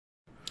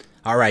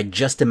Alright,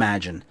 just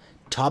imagine.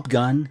 Top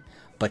Gun,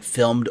 but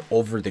filmed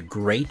over the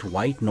Great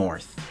White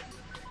North.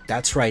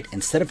 That's right,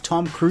 instead of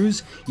Tom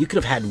Cruise, you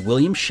could have had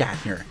William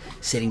Shatner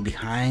sitting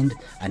behind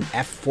an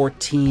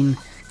F-14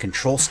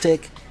 control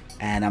stick,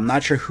 and I'm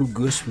not sure who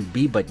Goose would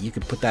be, but you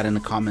could put that in the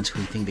comments who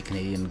you think the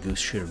Canadian Goose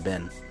should have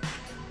been.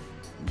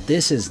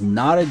 This is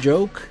not a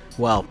joke,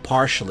 well,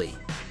 partially,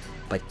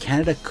 but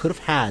Canada could have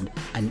had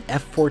an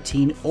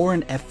F-14 or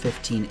an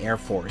F-15 Air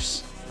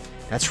Force.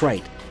 That's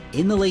right,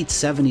 in the late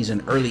 70s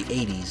and early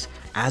 80s,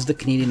 as the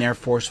Canadian Air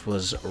Force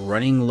was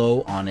running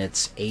low on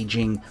its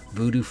aging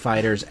Voodoo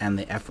fighters and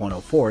the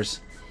F-104s,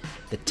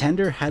 the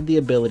tender had the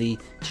ability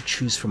to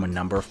choose from a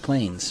number of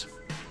planes,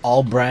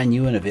 all brand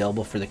new and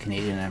available for the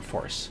Canadian Air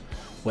Force.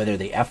 Whether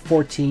the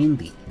F-14,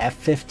 the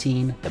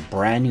F-15, the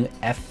brand new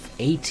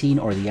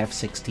F-18 or the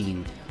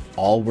F-16,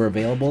 all were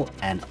available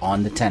and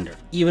on the tender.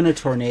 Even a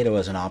Tornado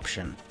as an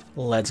option.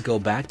 Let's go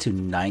back to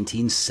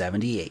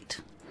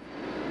 1978.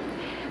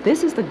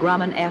 This is the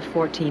Grumman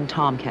F-14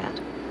 Tomcat.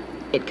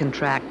 It can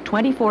track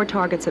 24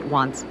 targets at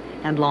once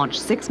and launch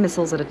 6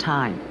 missiles at a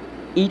time,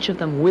 each of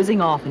them whizzing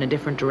off in a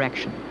different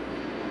direction.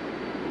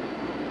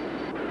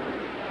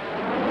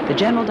 The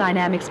General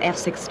Dynamics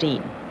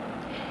F-16.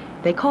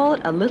 They call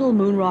it a little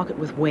moon rocket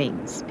with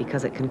wings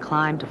because it can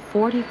climb to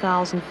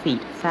 40,000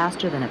 feet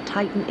faster than a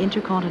Titan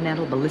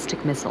intercontinental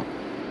ballistic missile.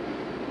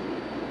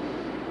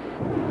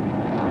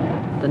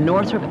 The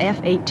Northrop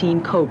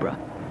F-18 Cobra.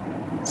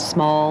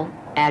 Small,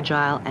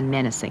 agile, and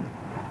menacing.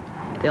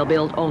 They'll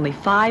build only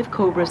 5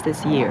 Cobras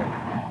this year,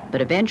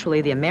 but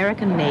eventually the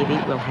American Navy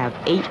will have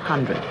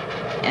 800,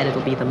 and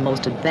it'll be the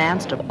most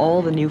advanced of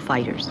all the new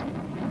fighters.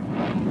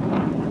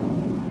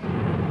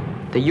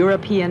 The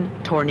European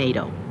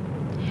Tornado.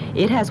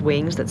 It has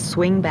wings that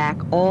swing back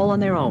all on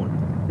their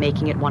own,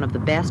 making it one of the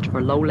best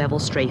for low-level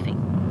strafing.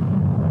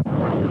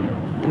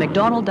 The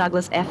McDonnell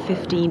Douglas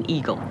F-15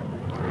 Eagle.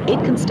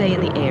 It can stay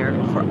in the air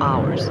for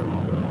hours.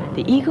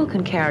 The Eagle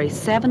can carry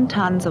 7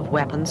 tons of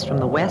weapons from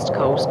the west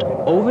coast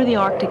over the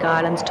Arctic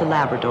islands to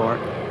Labrador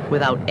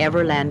without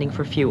ever landing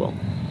for fuel.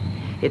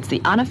 It's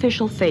the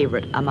unofficial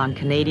favorite among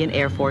Canadian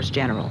Air Force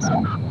generals.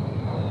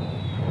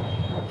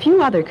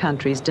 Few other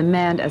countries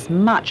demand as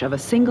much of a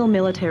single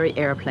military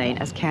airplane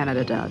as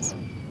Canada does.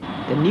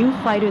 The new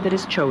fighter that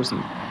is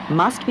chosen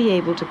must be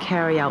able to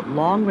carry out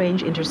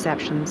long-range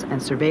interceptions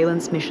and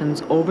surveillance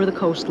missions over the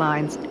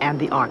coastlines and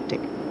the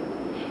Arctic.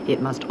 It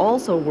must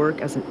also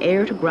work as an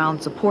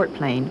air-to-ground support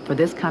plane for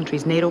this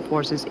country's NATO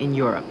forces in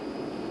Europe.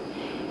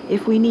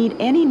 If we need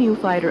any new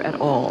fighter at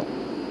all,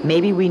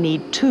 maybe we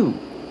need 2,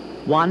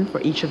 one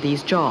for each of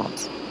these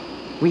jobs.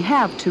 We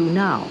have 2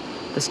 now,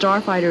 the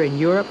Starfighter in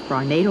Europe for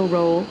our NATO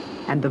role,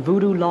 and the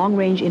Voodoo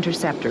long-range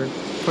interceptor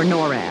for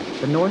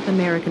NORAD, the North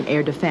American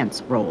Air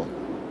Defense role.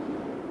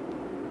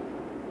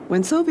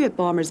 When Soviet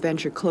bombers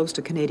venture close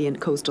to Canadian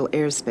coastal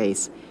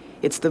airspace,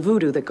 it's the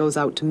Voodoo that goes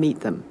out to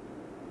meet them.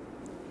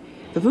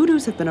 The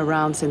Voodoos have been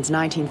around since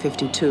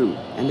 1952,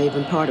 and they've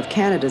been part of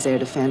Canada's air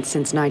defense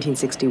since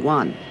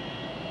 1961.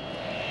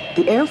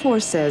 The Air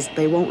Force says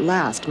they won't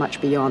last much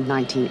beyond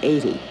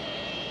 1980.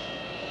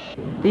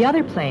 The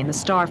other plane, the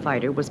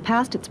Starfighter, was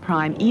past its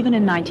prime even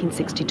in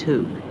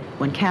 1962,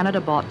 when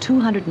Canada bought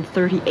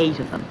 238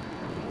 of them.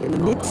 In the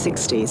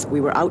mid-60s,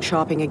 we were out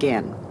shopping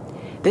again.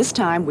 This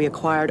time, we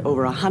acquired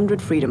over 100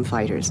 freedom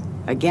fighters,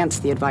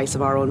 against the advice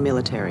of our own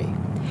military.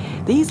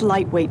 These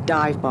lightweight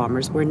dive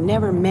bombers were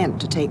never meant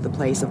to take the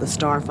place of the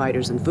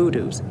Starfighters and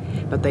Voodoos,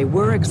 but they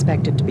were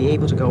expected to be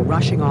able to go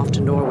rushing off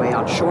to Norway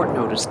on short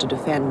notice to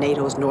defend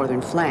NATO's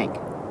northern flank.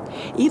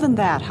 Even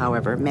that,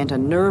 however, meant a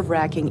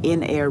nerve-wracking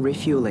in-air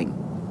refueling.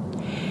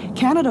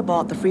 Canada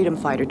bought the Freedom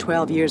Fighter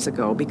 12 years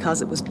ago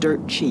because it was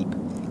dirt cheap,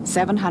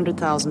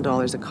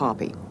 $700,000 a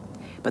copy.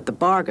 But the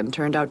bargain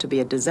turned out to be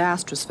a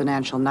disastrous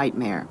financial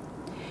nightmare.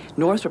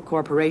 Northrop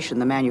Corporation,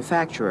 the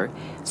manufacturer,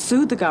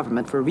 sued the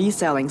government for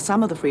reselling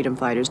some of the Freedom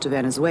Fighters to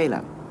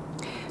Venezuela.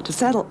 To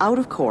settle out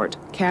of court,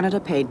 Canada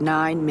paid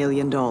 $9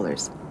 million.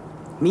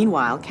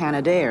 Meanwhile,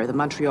 Canadair, the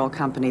Montreal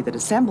company that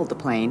assembled the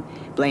plane,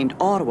 blamed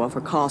Ottawa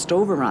for cost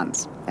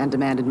overruns and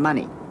demanded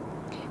money.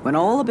 When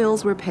all the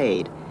bills were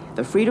paid,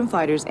 the Freedom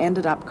Fighters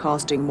ended up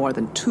costing more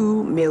than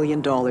 $2 million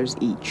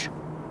each.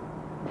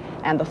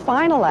 And the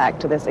final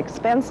act to this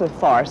expensive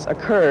farce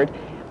occurred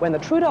when the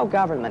Trudeau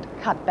government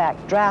cut back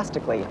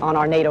drastically on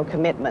our NATO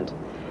commitment.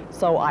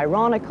 So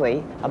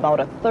ironically, about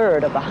a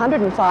third of the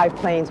 105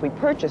 planes we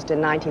purchased in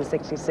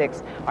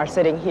 1966 are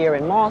sitting here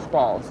in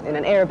mothballs in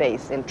an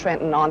airbase in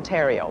Trenton,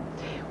 Ontario.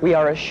 We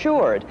are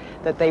assured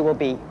that they will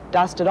be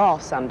dusted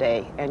off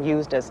someday and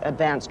used as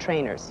advanced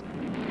trainers.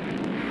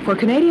 For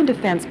Canadian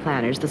defense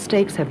planners, the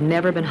stakes have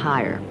never been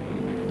higher.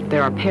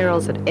 There are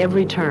perils at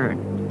every turn,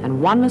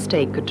 and one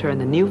mistake could turn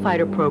the new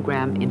fighter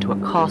program into a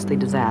costly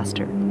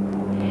disaster.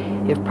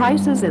 If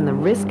prices in the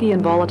risky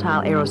and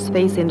volatile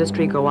aerospace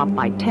industry go up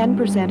by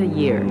 10% a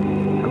year,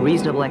 a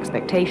reasonable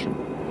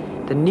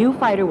expectation, the new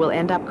fighter will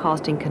end up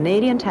costing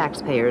Canadian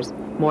taxpayers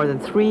more than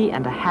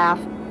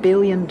 $3.5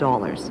 billion.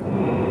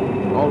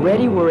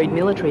 Already worried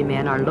military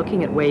men are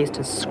looking at ways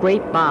to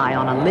scrape by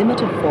on a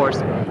limited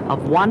force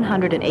of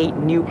 108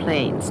 new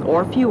planes,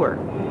 or fewer,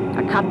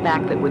 a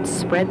cutback that would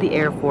spread the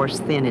Air Force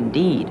thin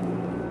indeed.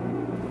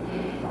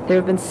 There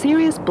have been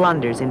serious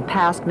blunders in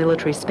past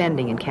military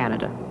spending in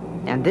Canada,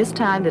 and this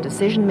time the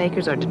decision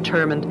makers are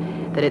determined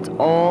that it's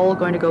all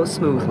going to go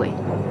smoothly.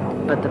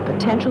 But the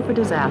potential for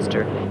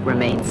disaster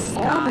remains.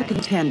 All the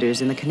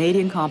contenders in the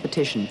Canadian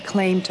competition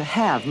claim to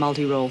have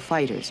multi-role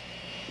fighters,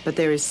 but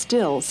there is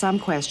still some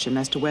question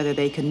as to whether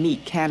they can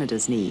meet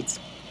Canada's needs.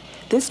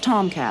 This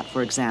Tomcat,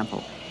 for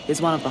example,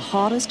 is one of the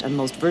hottest and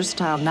most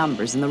versatile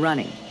numbers in the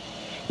running.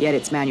 Yet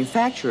its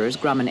manufacturers,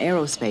 Grumman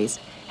Aerospace,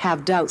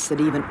 have doubts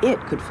that even it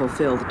could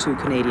fulfill the two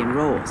Canadian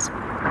roles.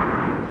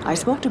 I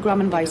spoke to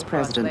Grumman Vice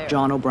President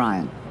John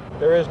O'Brien.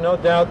 There is no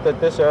doubt that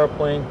this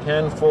airplane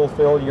can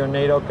fulfill your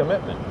NATO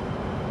commitment.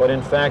 But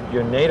in fact,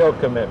 your NATO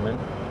commitment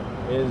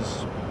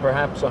is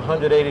perhaps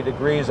 180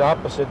 degrees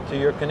opposite to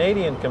your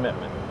Canadian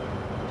commitment.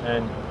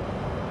 And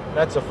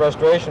that's a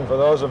frustration for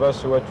those of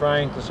us who are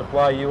trying to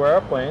supply you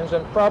airplanes,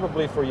 and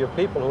probably for your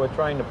people who are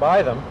trying to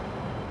buy them,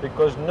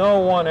 because no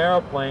one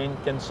airplane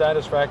can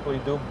satisfactorily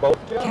do both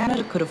jobs.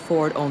 Canada could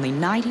afford only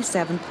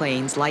 97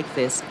 planes like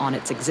this on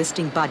its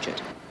existing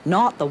budget,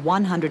 not the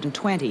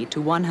 120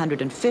 to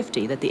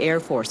 150 that the Air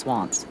Force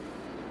wants.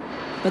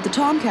 But the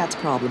Tomcats'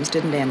 problems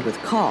didn't end with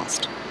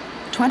cost.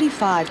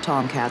 25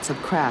 Tomcats have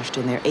crashed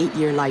in their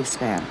 8-year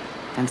lifespan,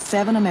 and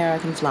 7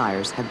 American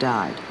flyers have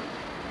died.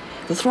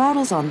 The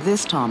throttles on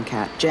this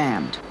Tomcat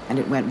jammed, and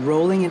it went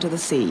rolling into the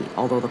sea,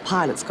 although the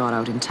pilots got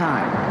out in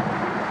time.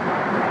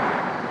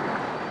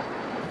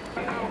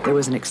 There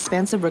was an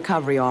expensive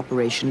recovery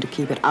operation to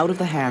keep it out of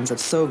the hands of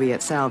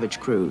Soviet salvage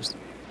crews.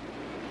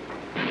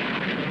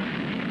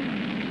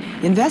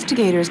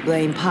 Investigators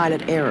blame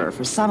pilot error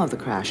for some of the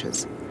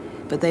crashes,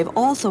 but they've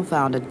also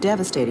found a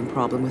devastating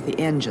problem with the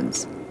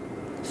engines.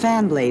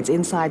 Fan blades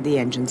inside the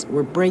engines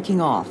were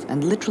breaking off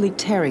and literally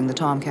tearing the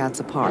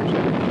Tomcats apart.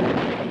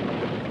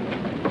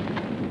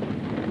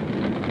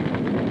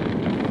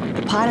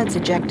 The pilots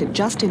ejected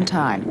just in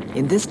time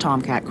in this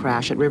Tomcat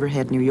crash at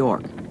Riverhead, New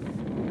York.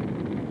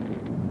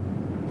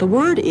 The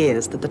word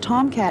is that the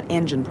Tomcat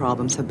engine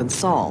problems have been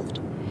solved,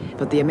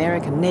 but the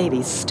American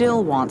Navy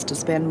still wants to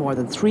spend more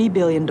than $3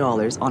 billion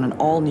on an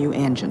all-new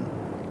engine.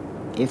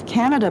 If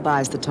Canada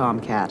buys the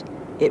Tomcat,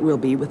 it will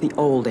be with the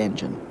old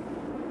engine.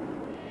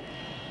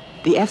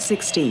 The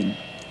F-16,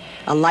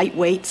 a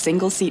lightweight,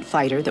 single-seat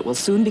fighter that will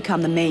soon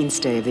become the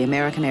mainstay of the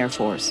American Air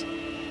Force.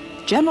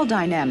 General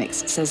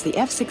Dynamics says the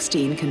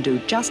F-16 can do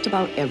just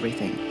about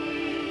everything,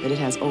 but it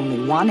has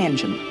only one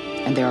engine,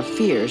 and there are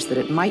fears that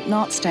it might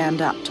not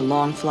stand up to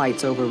long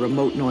flights over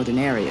remote northern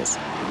areas.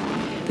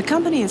 The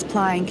company is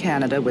plying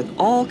Canada with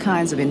all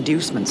kinds of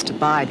inducements to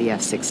buy the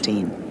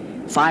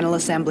F-16, final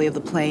assembly of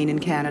the plane in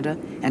Canada,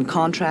 and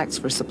contracts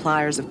for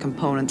suppliers of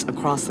components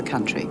across the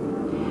country.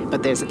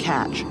 But there's a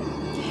catch.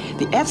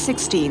 The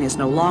F-16 is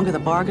no longer the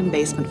bargain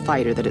basement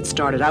fighter that it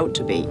started out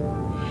to be.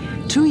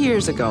 2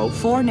 years ago,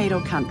 4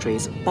 NATO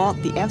countries bought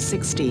the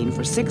F-16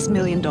 for $6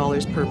 million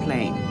per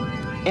plane.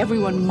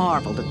 Everyone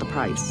marveled at the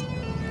price,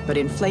 but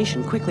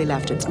inflation quickly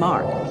left its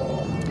mark.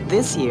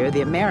 This year,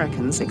 the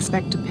Americans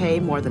expect to pay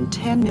more than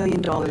 $10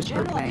 million per plane. The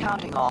General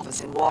Accounting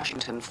Office in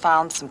Washington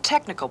found some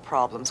technical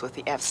problems with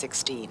the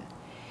F-16.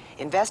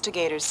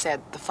 Investigators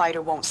said the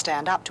fighter won't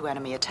stand up to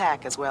enemy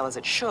attack as well as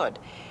it should,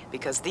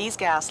 because these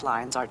gas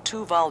lines are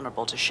too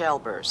vulnerable to shell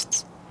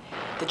bursts.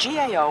 The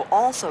GAO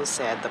also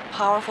said the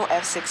powerful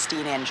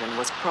F-16 engine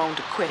was prone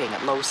to quitting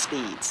at low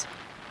speeds.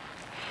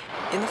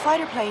 In the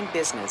fighter plane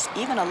business,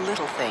 even a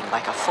little thing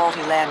like a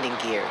faulty landing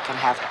gear can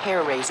have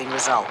hair-raising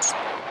results.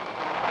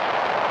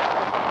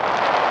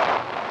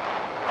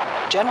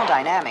 General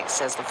Dynamics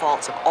says the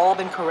faults have all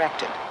been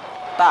corrected,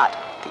 but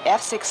the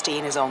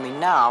F-16 is only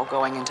now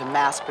going into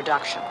mass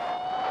production.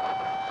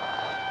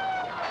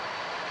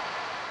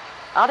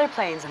 Other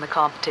planes in the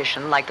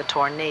competition, like the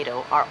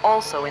Tornado, are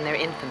also in their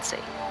infancy.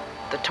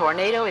 The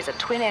Tornado is a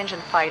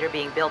twin-engine fighter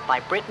being built by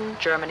Britain,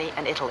 Germany,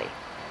 and Italy.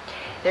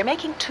 They're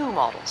making 2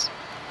 models.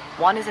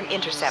 One is an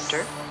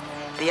interceptor,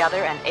 the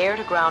other an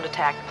air-to-ground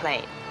attack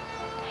plane.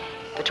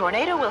 The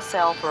Tornado will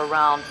sell for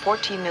around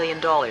 $14 million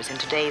in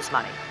today's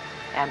money,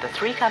 and the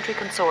 3-country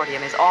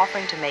consortium is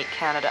offering to make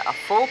Canada a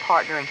full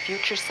partner in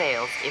future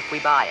sales if we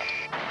buy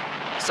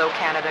it. So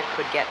Canada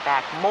could get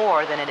back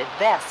more than it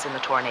invests in the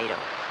Tornado.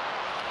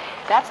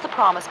 That's the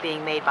promise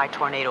being made by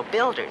Tornado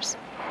builders,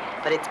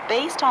 but it's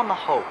based on the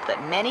hope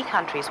that many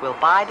countries will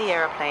buy the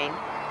airplane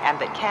and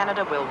that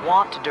Canada will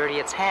want to dirty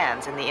its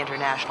hands in the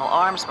international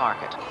arms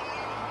market.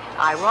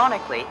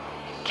 Ironically,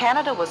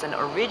 Canada was an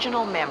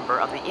original member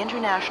of the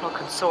international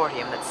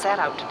consortium that set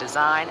out to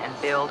design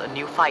and build a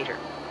new fighter,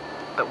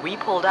 but we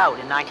pulled out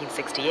in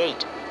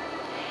 1968.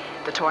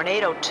 The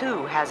Tornado,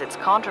 too, has its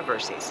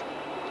controversies.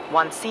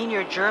 One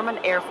senior German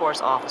Air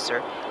Force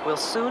officer will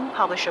soon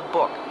publish a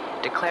book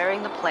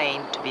declaring the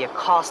plane to be a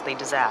costly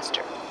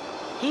disaster.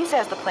 He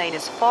says the plane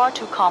is far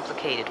too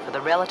complicated for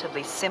the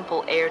relatively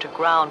simple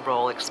air-to-ground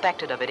role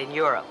expected of it in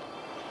Europe.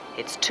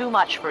 It's too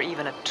much for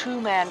even a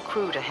two-man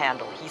crew to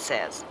handle, he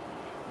says.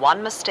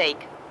 One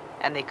mistake,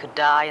 and they could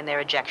die in their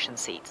ejection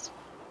seats.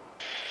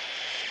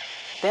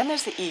 Then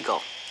there's the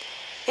Eagle.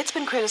 It's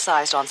been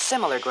criticized on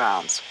similar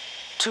grounds.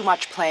 Too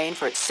much plane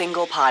for its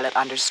single pilot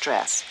under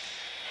stress.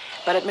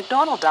 But at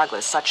McDonnell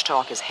Douglas, such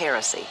talk is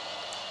heresy.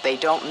 They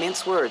don't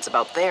mince words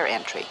about their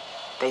entry.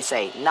 They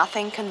say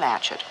nothing can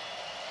match it.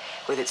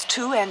 With its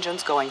two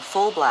engines going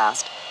full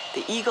blast,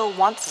 the Eagle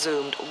once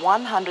zoomed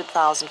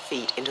 100,000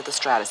 feet into the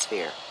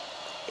stratosphere.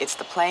 It's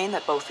the plane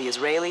that both the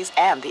Israelis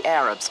and the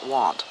Arabs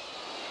want.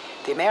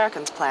 The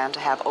Americans plan to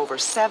have over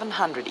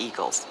 700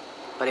 Eagles,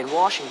 but in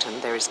Washington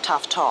there is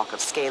tough talk of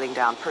scaling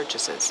down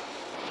purchases.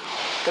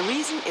 The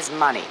reason is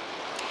money.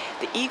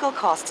 The Eagle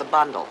costs a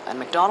bundle, and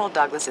McDonnell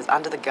Douglas is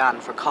under the gun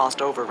for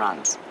cost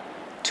overruns.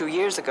 2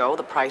 years ago,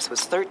 the price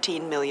was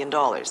 $13 million,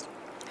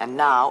 and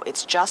now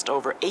it's just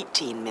over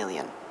 $18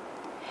 million.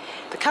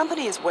 The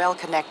company is well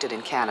connected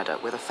in Canada,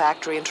 with a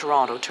factory in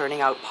Toronto turning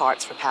out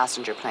parts for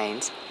passenger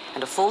planes,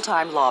 and a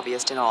full-time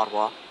lobbyist in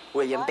Ottawa,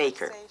 William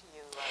Baker.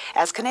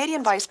 As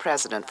Canadian Vice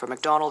President for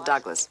McDonnell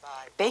Douglas,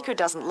 Baker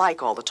doesn't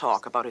like all the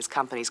talk about his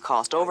company's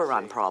cost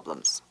overrun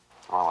problems.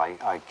 Well,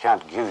 I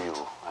can't give you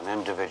an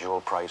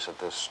individual price at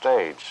this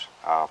stage.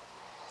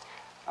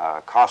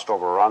 Cost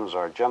overruns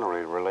are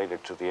generally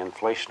related to the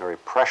inflationary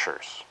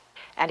pressures.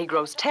 And he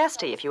grows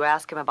testy if you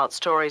ask him about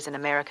stories in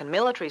American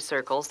military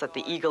circles that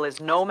the Eagle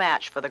is no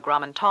match for the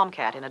Grumman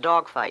Tomcat in a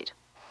dogfight.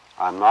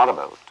 I'm not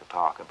about to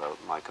talk about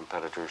my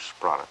competitors'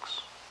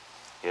 products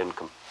in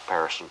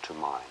comparison to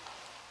mine.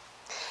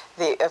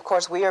 Of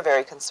course, we are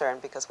very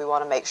concerned because we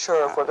want to make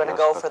sure if we're going to Yes,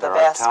 go but for the there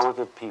best. are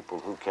talented people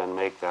who can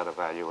make that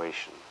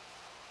evaluation.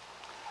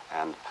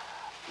 And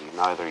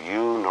neither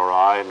you nor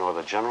I nor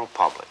the general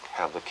public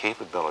have the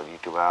capability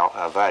to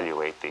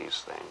evaluate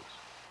these things.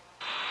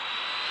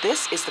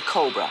 This is the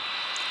Cobra.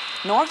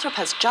 Northrop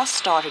has just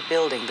started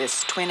building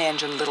this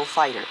twin-engine little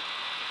fighter,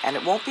 and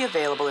it won't be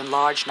available in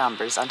large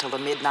numbers until the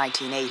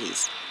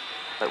mid-1980s.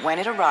 But when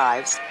it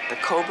arrives, the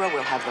Cobra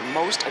will have the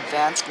most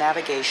advanced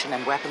navigation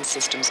and weapon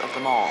systems of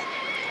them all.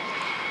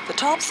 The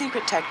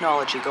top-secret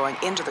technology going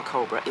into the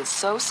Cobra is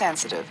so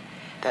sensitive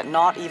that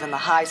not even the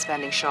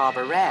high-spending Shah of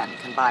Iran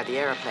can buy the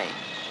airplane.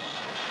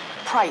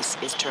 Price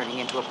is turning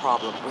into a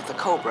problem with the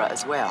Cobra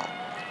as well.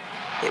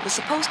 It was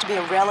supposed to be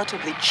a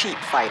relatively cheap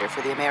fighter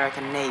for the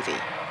American Navy.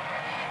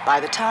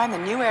 By the time the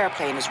new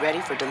airplane is ready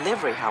for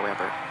delivery,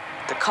 however,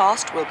 the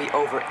cost will be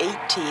over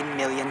 $18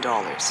 million.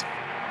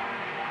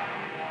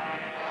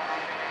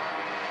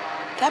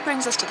 That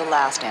brings us to the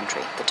last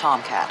entry, the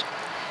Tomcat.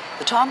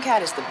 The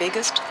Tomcat is the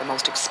biggest, the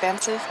most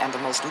expensive, and the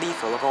most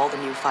lethal of all the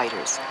new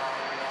fighters.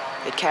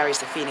 It carries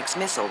the Phoenix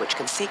missile, which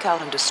can seek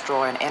out and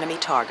destroy an enemy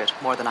target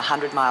more than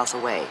 100 miles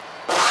away.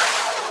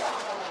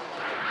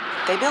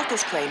 They built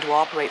this plane to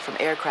operate from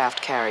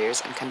aircraft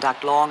carriers and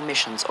conduct long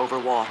missions over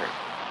water.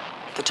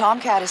 The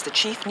Tomcat is the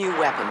chief new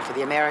weapon for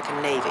the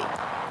American Navy,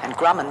 and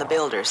Grumman, the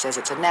builder, says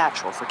it's a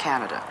natural for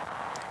Canada.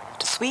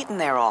 To sweeten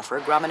their offer,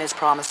 Grumman is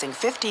promising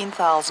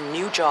 15,000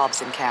 new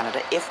jobs in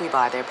Canada if we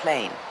buy their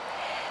plane,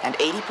 and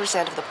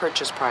 80% of the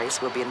purchase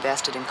price will be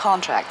invested in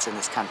contracts in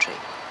this country.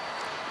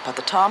 But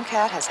the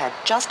Tomcat has had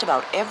just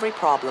about every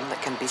problem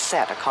that can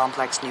beset a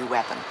complex new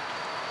weapon.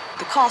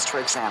 The cost, for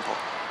example,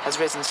 has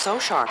risen so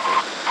sharply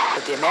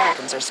that the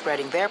Americans are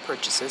spreading their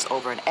purchases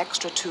over an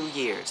extra 2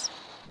 years.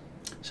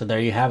 So there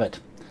you have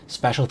it.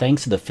 Special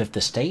thanks to the Fifth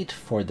Estate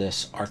for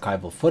this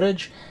archival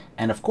footage.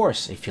 And of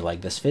course, if you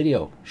like this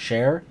video,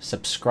 share,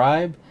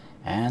 subscribe,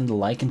 and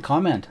like and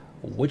comment.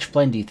 Which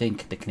plane do you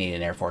think the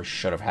Canadian Air Force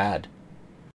should have had?